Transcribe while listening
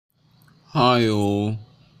Hi all,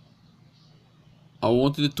 I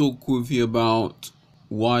wanted to talk with you about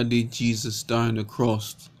why did Jesus die on the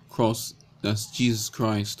cross, that's Jesus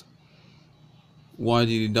Christ. Why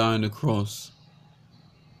did he die on the cross?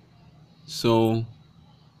 So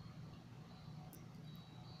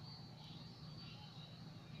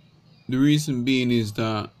the reason being is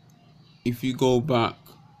that if you go back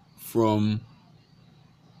from,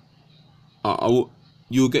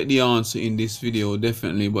 you'll get the answer in this video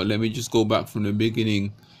definitely, but let me just go back from the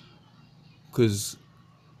beginning, because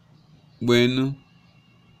when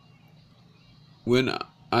when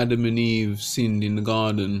Adam and Eve sinned in the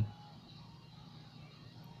garden,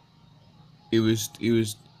 it was it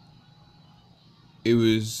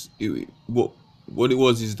was what it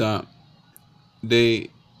was is that they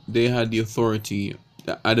they had the authority.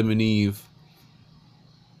 Adam and Eve,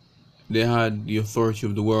 they had the authority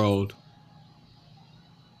of the world.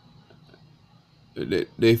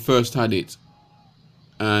 They first had it,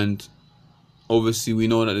 and obviously we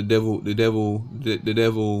know that the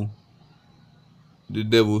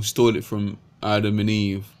devil stole it from Adam and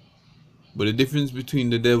Eve. But the difference between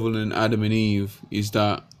the devil and Adam and Eve is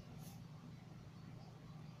that,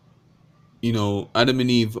 Adam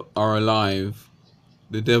and Eve are alive,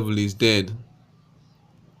 the devil is dead.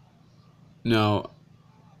 Now,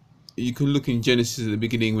 you can look in Genesis at the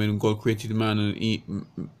beginning when God created man and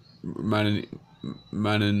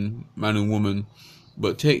man and woman.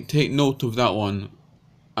 But take note of that one.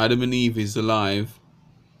 Adam and Eve is alive,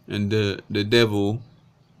 and the devil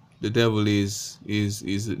is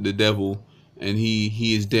the devil, and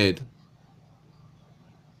he is dead.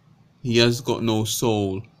 He has got no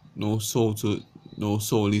soul, no soul.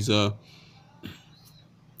 He's a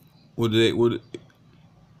what did they what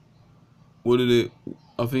did it?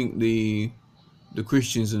 I think the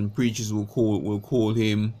Christians and preachers will call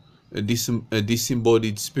him a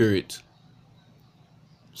disembodied spirit.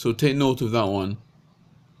 So take note of that one.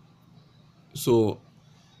 So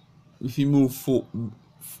if you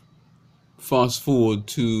fast forward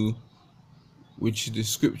to which the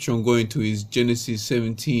scripture I'm going to is Genesis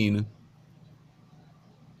 17.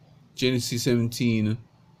 Genesis 17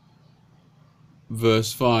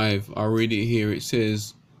 verse 5. I'll read it here. It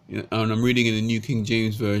says, and I'm reading in the New King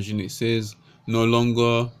James Version, it says, "No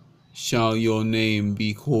longer shall your name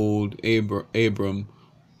be called Abram,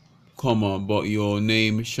 but your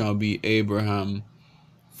name shall be Abraham,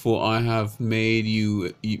 for I have made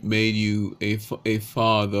you a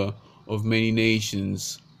father of many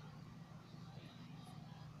nations."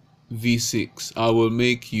 V6, "I will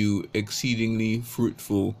make you exceedingly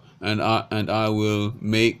fruitful, and I will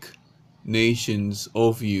make nations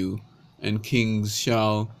of you, and kings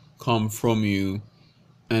shall come from you,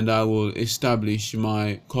 and I will establish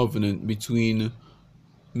my covenant between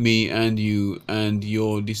me and you and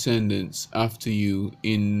your descendants after you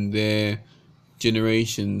in their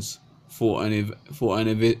generations, for an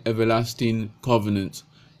everlasting covenant,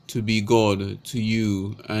 to be God to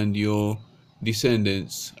you and your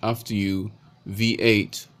descendants after you.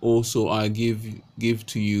 V8, also I give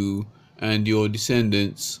to you and your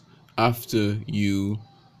descendants after you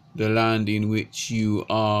the land in which you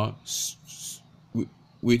are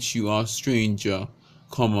stranger,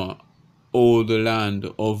 all the land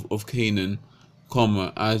of Canaan,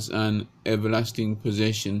 as an everlasting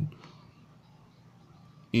possession,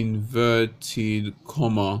 inverted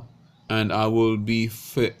comma, and I will be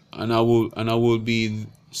and I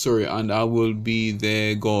will be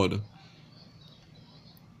their God.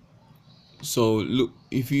 So look,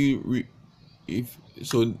 if you if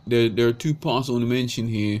so there are two parts I want to mention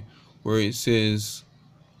here, where it says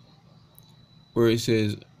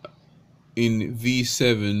in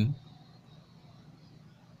V7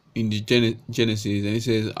 in the Genesis, and it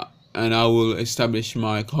says, "And I will establish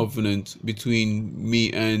my covenant between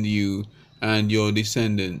me and you and your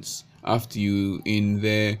descendants after you in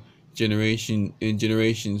their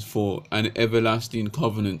generations, for an everlasting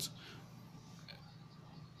covenant."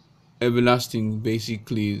 Everlasting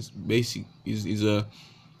basically is a,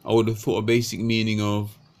 I would have thought, a basic meaning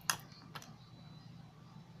of,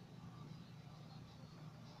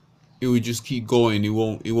 it would just keep going,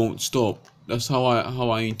 it won't stop. That's how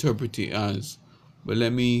I interpret it as. But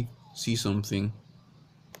let me see something.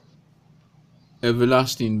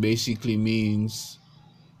 Everlasting basically means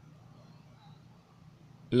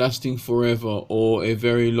lasting forever or a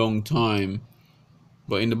very long time,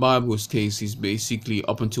 but in the Bible's case is basically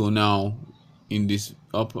up until now,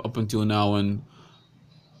 up until now, and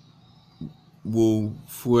will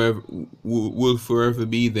forever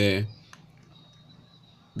be there.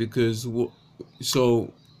 Because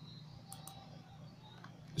so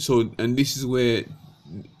and this is where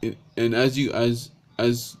and as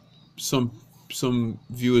some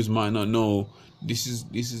viewers might not know, this is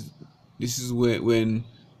where when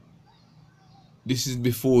this is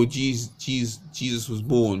before Jesus was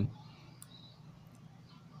born.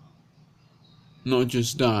 Not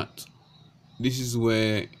just that, this is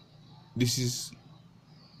where this is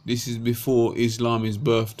this is before Islam is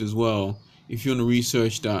birthed as well. If you want to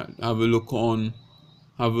research that, have a look on,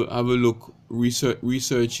 have a look,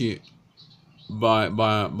 research it by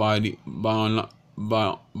online,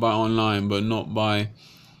 but not by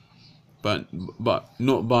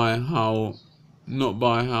not by how not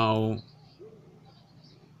by how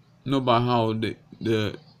not by how the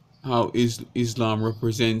how Islam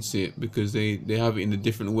represents it, because they have it in a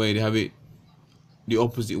different way. They have it the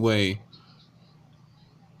opposite way.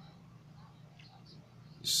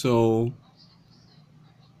 So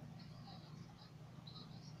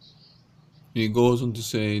it goes on to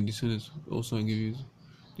say, descendants also I give you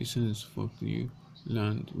descendants for you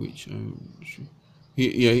land which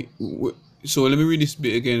yeah. So let me read this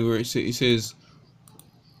bit again where it says,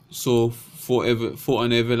 so for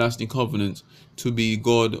an everlasting covenant to be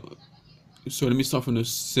God. So let me start from the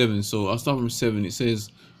 7. So I'll start from 7. It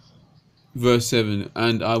says, verse 7,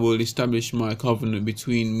 and I will establish my covenant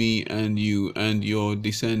between me and you and your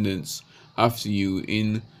descendants after you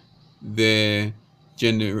in their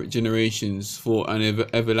generations for an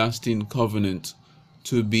everlasting covenant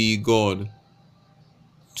to be God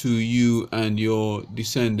to you and your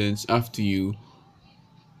descendants after you.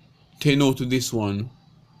 Take note of this one.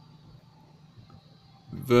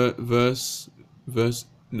 Verse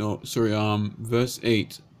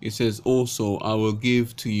 8, it says, also I will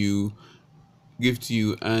give to you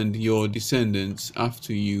and your descendants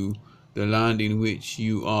after you the land in which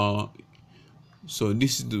you are. So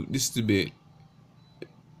this is the bit.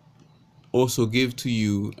 Also give to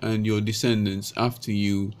you and your descendants after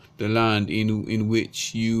you the land in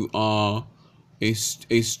which you are a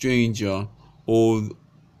stranger, or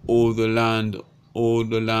the land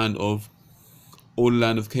of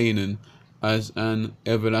Canaan, as an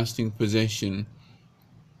everlasting possession.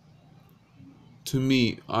 To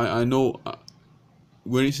me, I know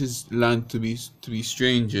when it says land to be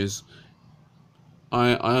strangers,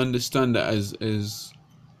 I understand that as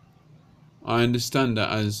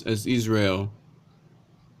Israel,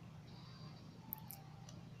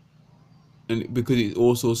 and because it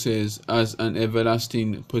also says as an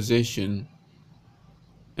everlasting possession,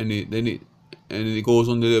 and it goes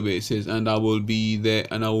on a little bit. It says, and I will be their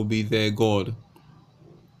God.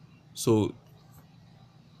 So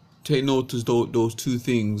take note of those two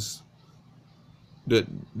things. That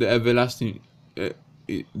the everlasting,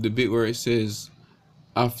 the bit where it says,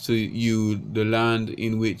 after you the land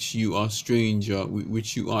in which you are a stranger,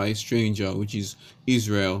 which is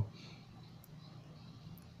Israel.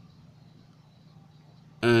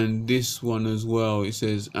 And this one as well, it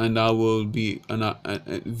says, and I will be, and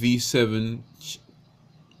V7,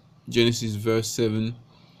 Genesis verse 7,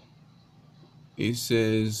 it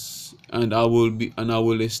says, and I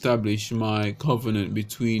will establish my covenant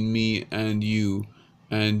between me and you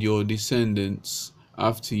and your descendants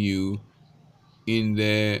after you in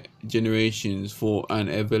their generations for an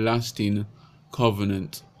everlasting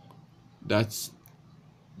covenant. That's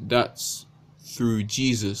through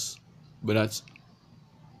Jesus, but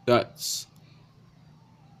that's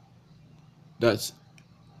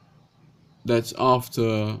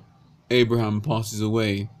after Abraham passes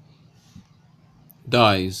away,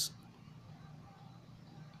 dies.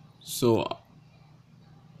 So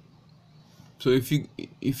if you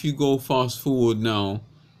go fast forward now,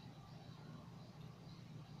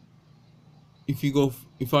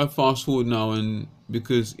 if I fast forward now, and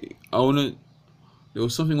because there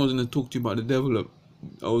was something I was gonna talk to you about the devil.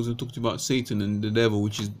 I was gonna talk to you about Satan and the devil,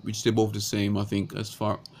 which they're both the same. I think I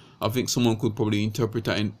think someone could probably interpret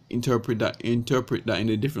that in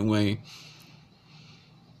a different way.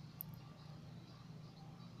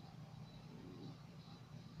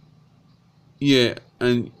 Yeah,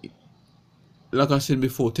 and like I said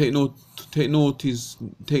before, take note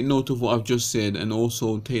of what I've just said, and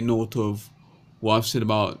also take note of what I've said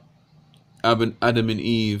about Adam and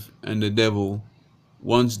Eve and the devil.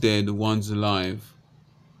 One's dead, one's alive.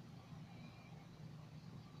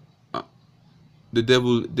 The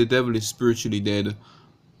devil is spiritually dead.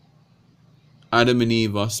 Adam and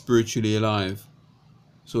Eve are spiritually alive.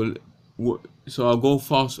 So I'll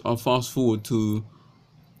fast forward to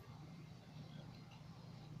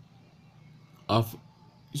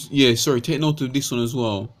take note of this one as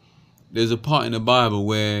well. There's a part in the Bible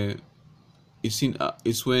where it's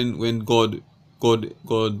when God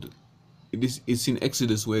it's in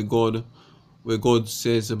Exodus where God where God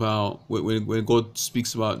says about where God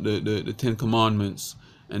speaks about the Ten Commandments,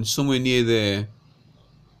 and somewhere near there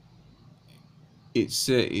it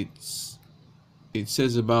says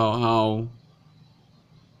about how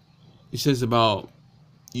it says about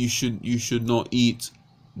you should not eat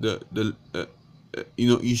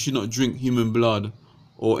you should not drink human blood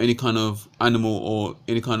or any kind of animal or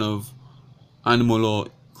any kind of animal or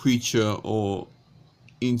creature or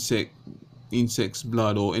insect insect's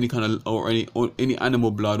blood or any kind of or any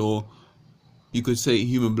animal blood, or you could say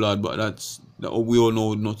human blood, but that we all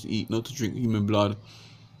know not to eat, not to drink human blood.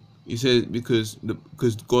 He said because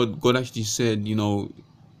God actually said, you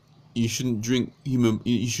shouldn't drink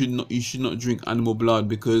you should not drink animal blood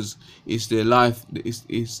because it's their life,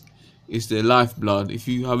 it's their lifeblood. If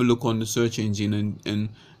you have a look on the search engine and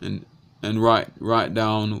write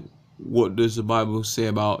down what does the Bible say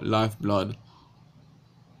about lifeblood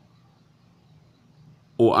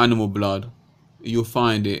or animal blood, you'll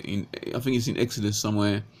find it in, I think it's in Exodus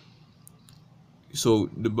somewhere.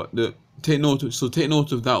 So the take note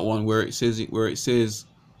of that one where it says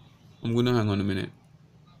I'm gonna hang on a minute.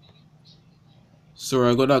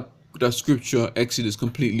 Sorry, I got that scripture Exodus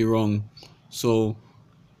completely wrong. So,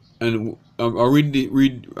 and I'm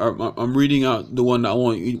reading out the one that I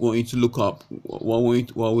want you to look up. What I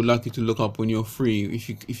would like you to look up when you're free,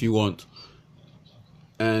 if you want.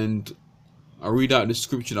 And I read out the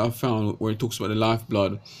scripture that I found where it talks about the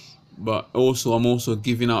lifeblood, but also I'm also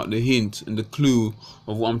giving out the hint and the clue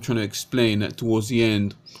of what I'm trying to explain at towards the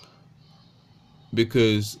end,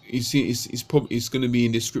 because you see it's going to be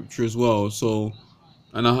in the scripture as well. So,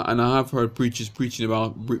 and I have heard preachers preaching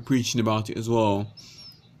about it as well,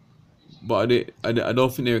 but I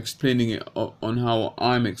don't think they're explaining it on how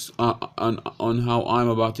on how I'm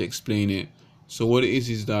about to explain it. So what it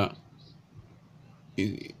is that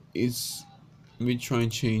it's, let me try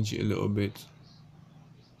and change it a little bit.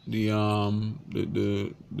 The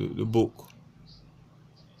book.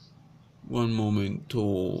 One moment.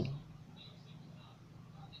 Or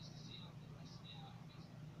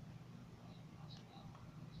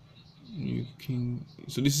New King.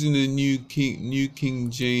 So this is in the New King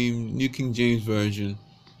James version.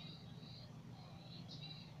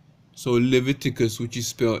 So Leviticus, which is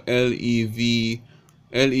spelled Leviticus,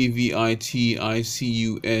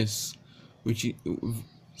 which is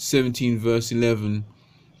 17 verse 11.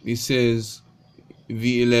 It says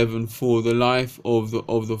V11, for the life of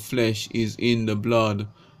the flesh is in the blood,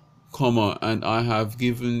 comma, and I have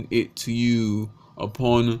given it to you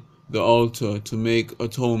upon the altar to make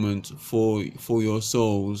atonement for your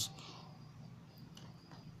souls.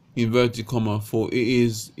 Inverted comma, for it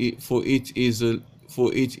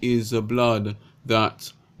is a blood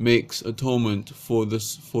that makes atonement for the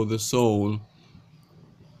soul.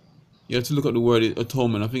 You have to look at the word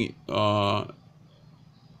atonement. I think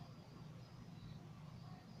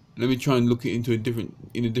let me try and look it into a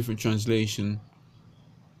different translation,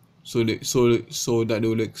 so that it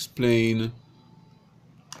will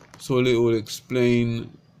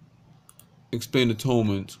explain, explain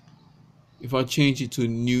atonement. If I change it to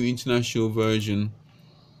New International Version,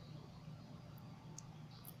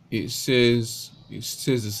 it says the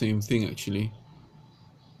same thing actually.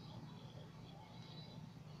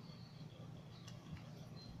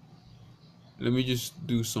 Let me just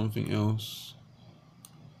do something else.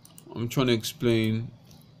 I'm trying to explain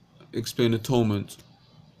atonement.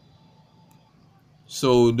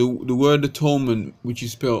 So the word atonement, which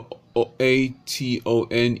is spelled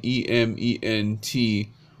Atonement,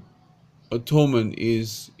 atonement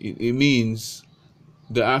it means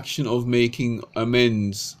the action of making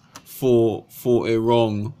amends for a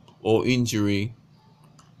wrong or injury.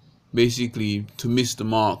 Basically, to miss the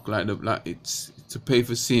mark, like it's to pay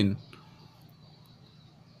for sin.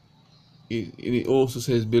 It also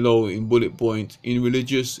says below in bullet point, in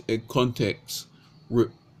religious context,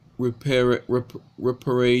 reparation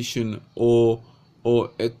or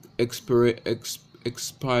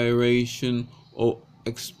expiration or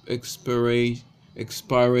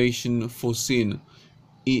expiration for sin,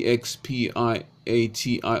 expiation.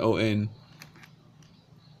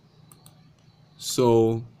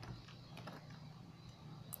 So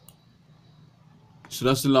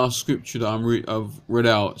that's the last scripture that I've read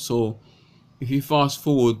out. So if you fast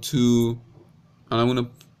forward to, and I'm gonna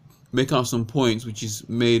make out some points, which is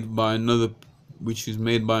made by another preacher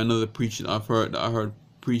that I heard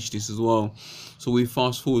preach this as well. So we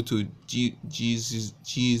fast forward to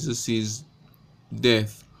Jesus's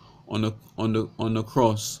death on the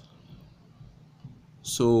cross.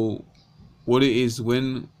 So what it is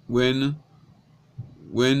when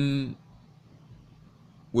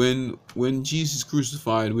when Jesus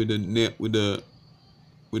crucified with with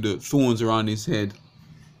the thorns around his head,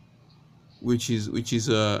 which is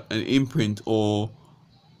an imprint, or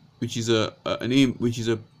which is an im which is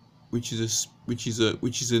a which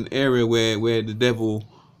is an area where the devil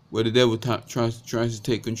tries to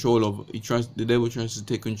take control of. The devil tries to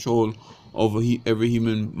take control over every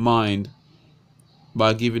human mind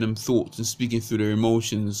by giving them thoughts and speaking through their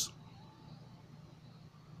emotions.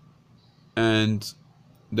 And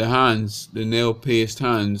the hands, the nail pierced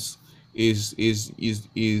hands, is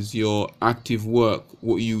your active work,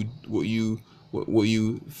 what you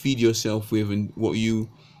feed yourself with, and what you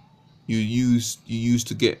use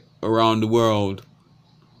to get around the world.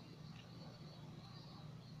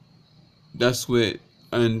 That's where,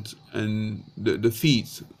 and the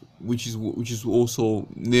feet, which is also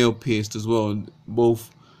nail pierced as well. Both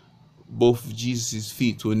of Jesus'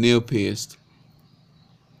 feet were nail pierced.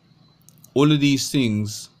 All of these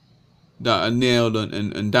things that are nailed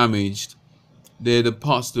and damaged, they're the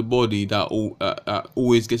parts of the body that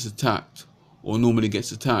always gets attacked, or normally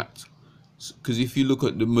gets attacked. Because if you look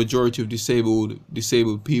at the majority of disabled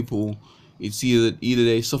people, it's either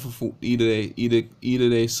they suffer from either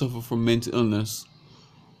they suffer from mental illness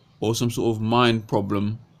or some sort of mind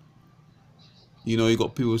problem. You know, you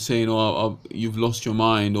got people saying, "Oh, you've lost your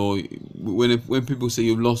mind," or when people say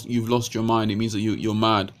you've lost your mind, it means that you're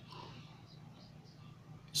mad.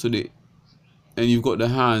 So and you've got the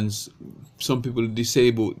hands. Some people are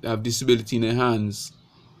disabled, have disability in their hands.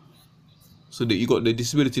 So that you got the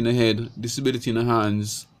disability in the head, disability in the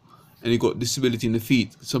hands, and you got disability in the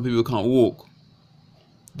feet. Some people can't walk.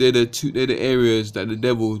 They're the areas that the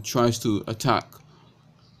devil tries to attack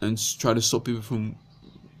and try to stop people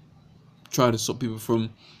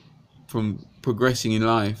from progressing in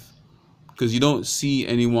life. Because you don't see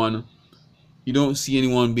anyone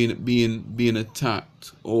being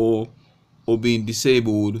attacked or being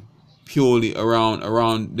disabled purely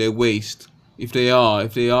around their waist. If they are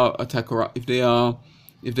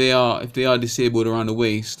disabled around the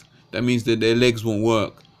waist, that means that their legs won't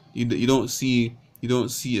work. You don't see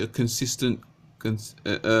a consistent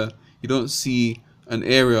you don't see an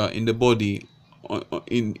area in the body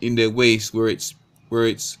in their waist where it's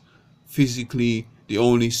physically the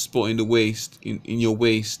only spot in the waist in your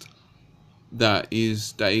waist that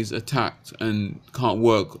is attacked and can't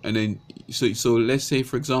work. And then so let's say,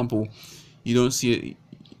 for example, you don't see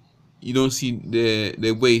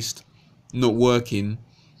their waist not working,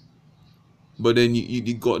 but then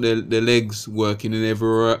you got their legs working, and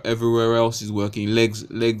everywhere else is working.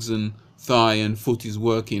 Legs and thigh and foot is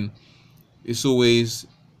working. It's always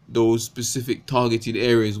those specific targeted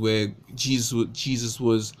areas where Jesus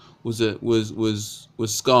was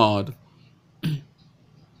scarred.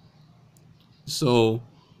 So,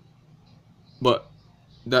 but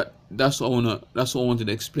that's what I wanted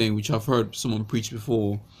to explain, which I've heard someone preach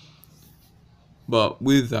before. But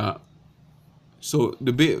with that, so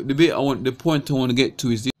the point I want to get to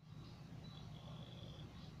is this.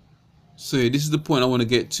 So yeah, this is the point I want to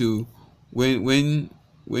get to. When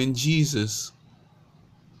Jesus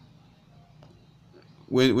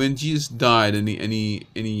died and he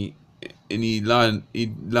lied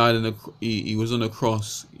on he was on a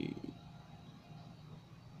cross.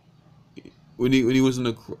 When he was on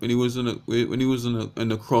the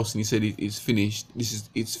cross, and he said, "It's finished.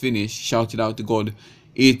 It's finished." Shouted out to God,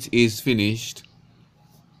 "It is finished."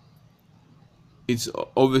 It's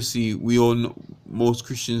obviously, we all know, most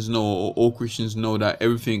Christians know, or all Christians know, that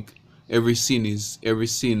every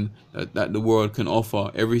sin that the world can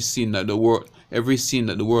offer, every sin that the world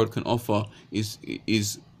can offer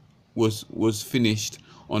was finished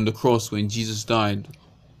on the cross when Jesus died.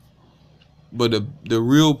 But the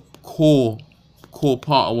real core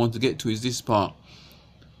part I want to get to is this part.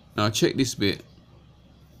 Now check this bit.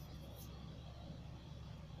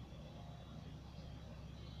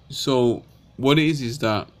 So what it is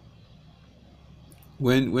that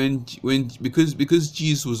because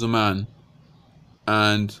Jesus was a man,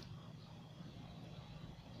 and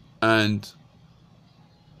I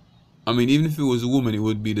mean, even if it was a woman, it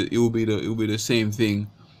would be the same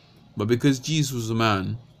thing. But because Jesus was a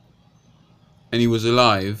man and he was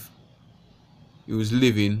alive, he was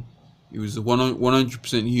living, he was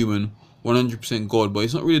 100% human, 100% God. But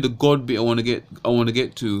it's not really the God bit I want to get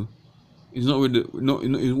to. It's not really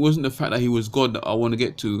it wasn't the fact that he was God that I want to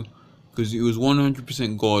get to, because he was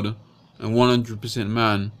 100% God and 100%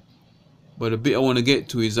 man. But the bit I want to get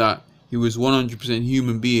to is that he was 100%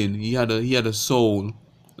 human being. He had a soul.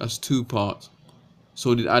 That's two parts.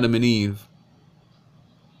 So did Adam and Eve.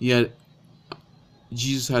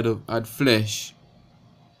 Jesus had flesh,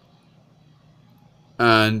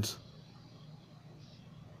 and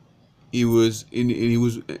he was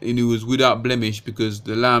without blemish, because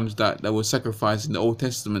the lambs that were sacrificed in the Old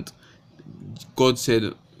Testament, God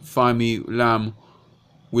said, find me lamb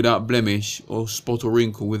without blemish, or spot or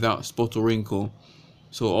wrinkle, without spot or wrinkle.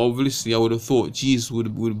 So obviously I would have thought Jesus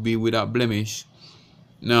would be without blemish.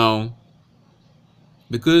 Now,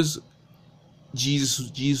 because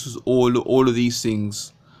Jesus was all of these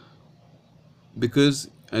things, because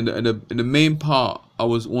and the main part I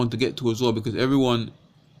want to get to as well, because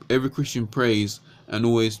every Christian prays, and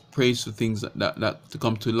always prays for things that to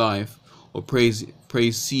come to life, or prays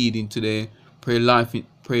seed into their pray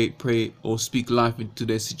or speak life into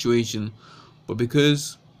their situation. But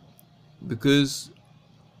because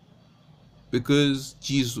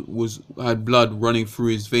Jesus had blood running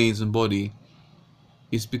through his veins and body,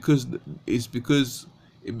 it's because his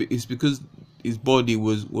body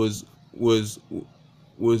was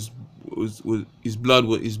his blood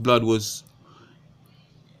was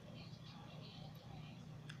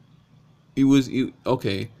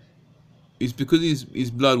okay. It's because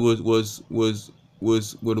his blood was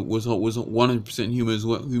 100%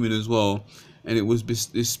 human as well, and it was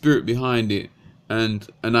the spirit behind it. And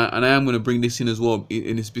I am going to bring this in as well,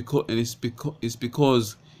 and it's because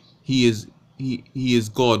he is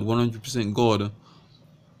God, 100% God.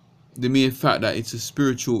 The mere fact that it's a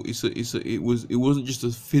spiritual, it wasn't just a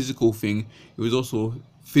physical thing, it was also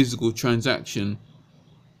physical transaction.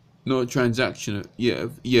 Not a transaction,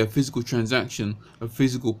 yeah, physical transaction, a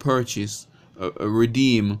physical purchase, a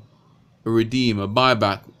redeem, a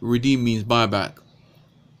buyback. Redeem means buyback.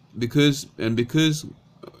 Because the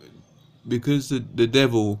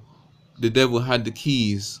devil had the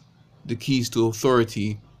keys to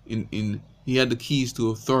authority. He had the keys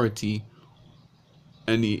to authority,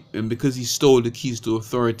 and because he stole the keys to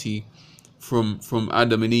authority from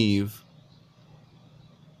Adam and Eve,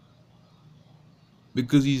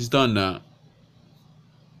 because he's done that,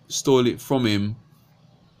 stole it from him,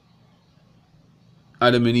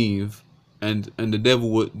 Adam and Eve, and the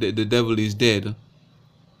devil is dead.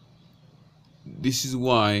 This is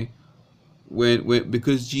why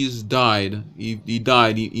because Jesus died, he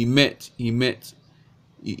died, he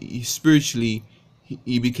spiritually,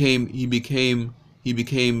 he became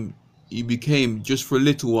just for a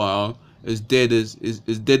little while as dead as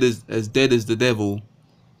the devil.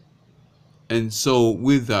 And so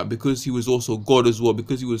with that, because he was also God as well,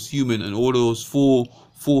 because he was human, and all those four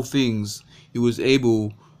things, he was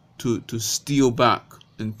able to steal back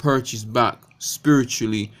and purchase back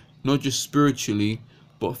spiritually, not just spiritually,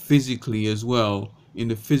 but physically as well, in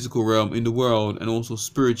the physical realm, in the world, and also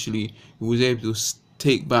spiritually. He was able to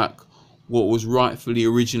take back what was rightfully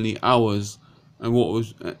originally ours, and what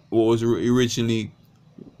was originally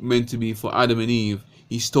meant to be for Adam and Eve.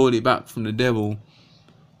 He stole it back from the devil.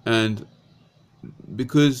 And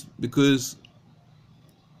because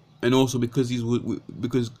and also because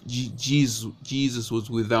Jesus was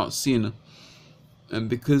without sin, and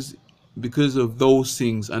because of those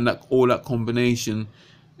things, and that all that combination,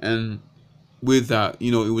 and with that,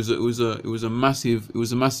 it was a massive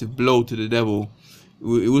blow to the devil.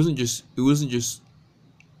 It wasn't just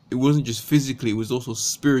physically, it was also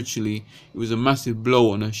spiritually. It was a massive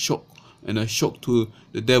blow and a shock to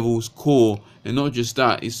the devil's core. And not just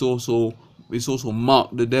that, it's also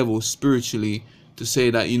marked the devil spiritually, to say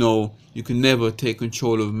that you can never take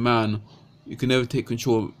control of man. You can never take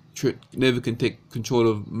control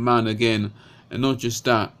of man again. And not just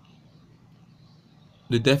that,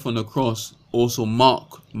 the death on the cross also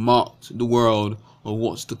marked the world of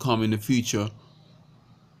what's to come in the future,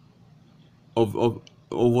 of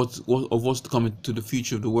what's to come into the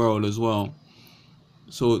future of the world as well.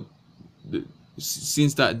 So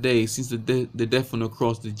since that day, since the death on the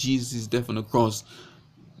cross, the Jesus' death on the cross,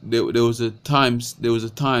 there was a time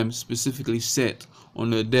specifically set on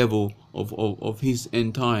the devil of his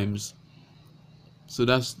end times. So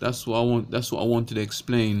that's what I wanted to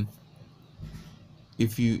explain.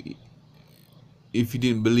 If you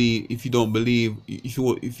don't believe,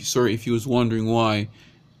 if you was wondering why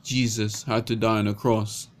Jesus had to die on the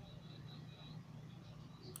cross.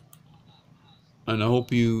 And I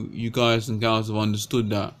hope you guys and gals have understood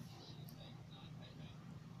that.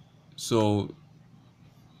 So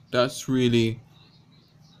that's really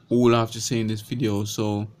all I have to say in this video.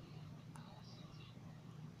 So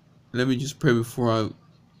let me just pray before I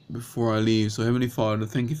leave. So Heavenly Father,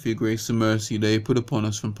 thank you for your grace and mercy that you put upon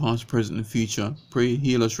us from past, present, and future. Pray,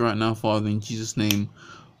 heal us right now, Father, in Jesus' name.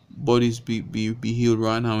 Bodies be healed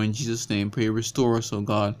right now in Jesus' name. Pray, restore us, oh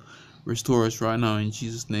God. Restore us right now in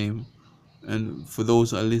Jesus' name. And for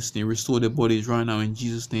those that are listening, restore their bodies right now in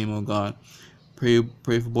Jesus' name, oh God.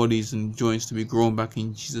 Pray for bodies and joints to be grown back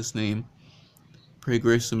in Jesus' name. Pray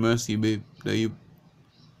grace and mercy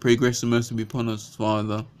pray grace and mercy be upon us,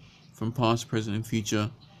 Father, from past, present, and future.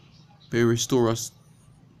 Pray restore us,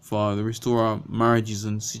 Father. Restore our marriages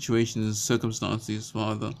and situations and circumstances,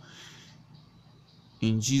 Father.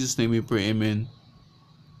 In Jesus' name we pray, amen.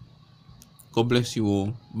 God bless you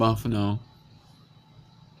all. Bye for now.